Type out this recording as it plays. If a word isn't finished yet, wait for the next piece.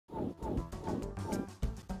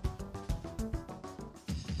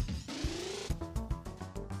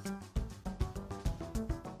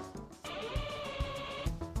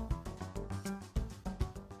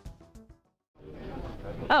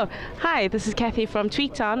Oh, hi, this is Kathy from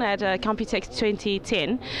Tweaktown at Computex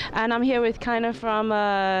 2010, and I'm here with Kiner from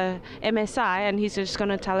MSI, and he's just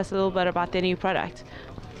going to tell us a little bit about their new product.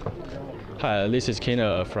 Hi, this is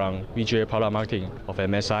Kiner from VGA Product Marketing of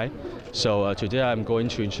MSI. So today I'm going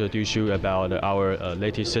to introduce you about our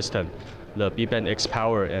latest system, the B-Band X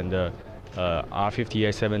Power and the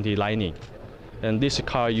R5870 Lightning. And this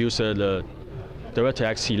car uses the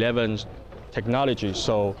DirectX 11 technology.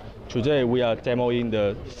 So today we are demoing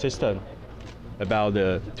the system about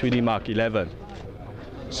the 3DMark 11.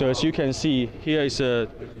 So as you can see, here is the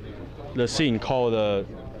scene called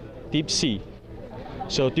Deep Sea.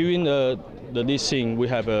 So during this scene, we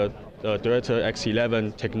have a DirectX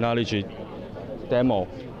 11 technology demo,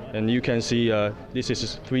 and you can see this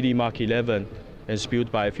is 3DMark 11, and it's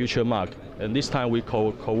built by FutureMark. And this time we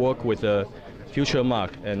co-work with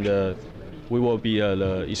FutureMark, and we will be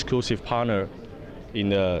the exclusive partner in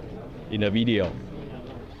the video.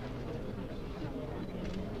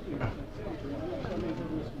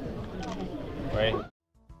 Right.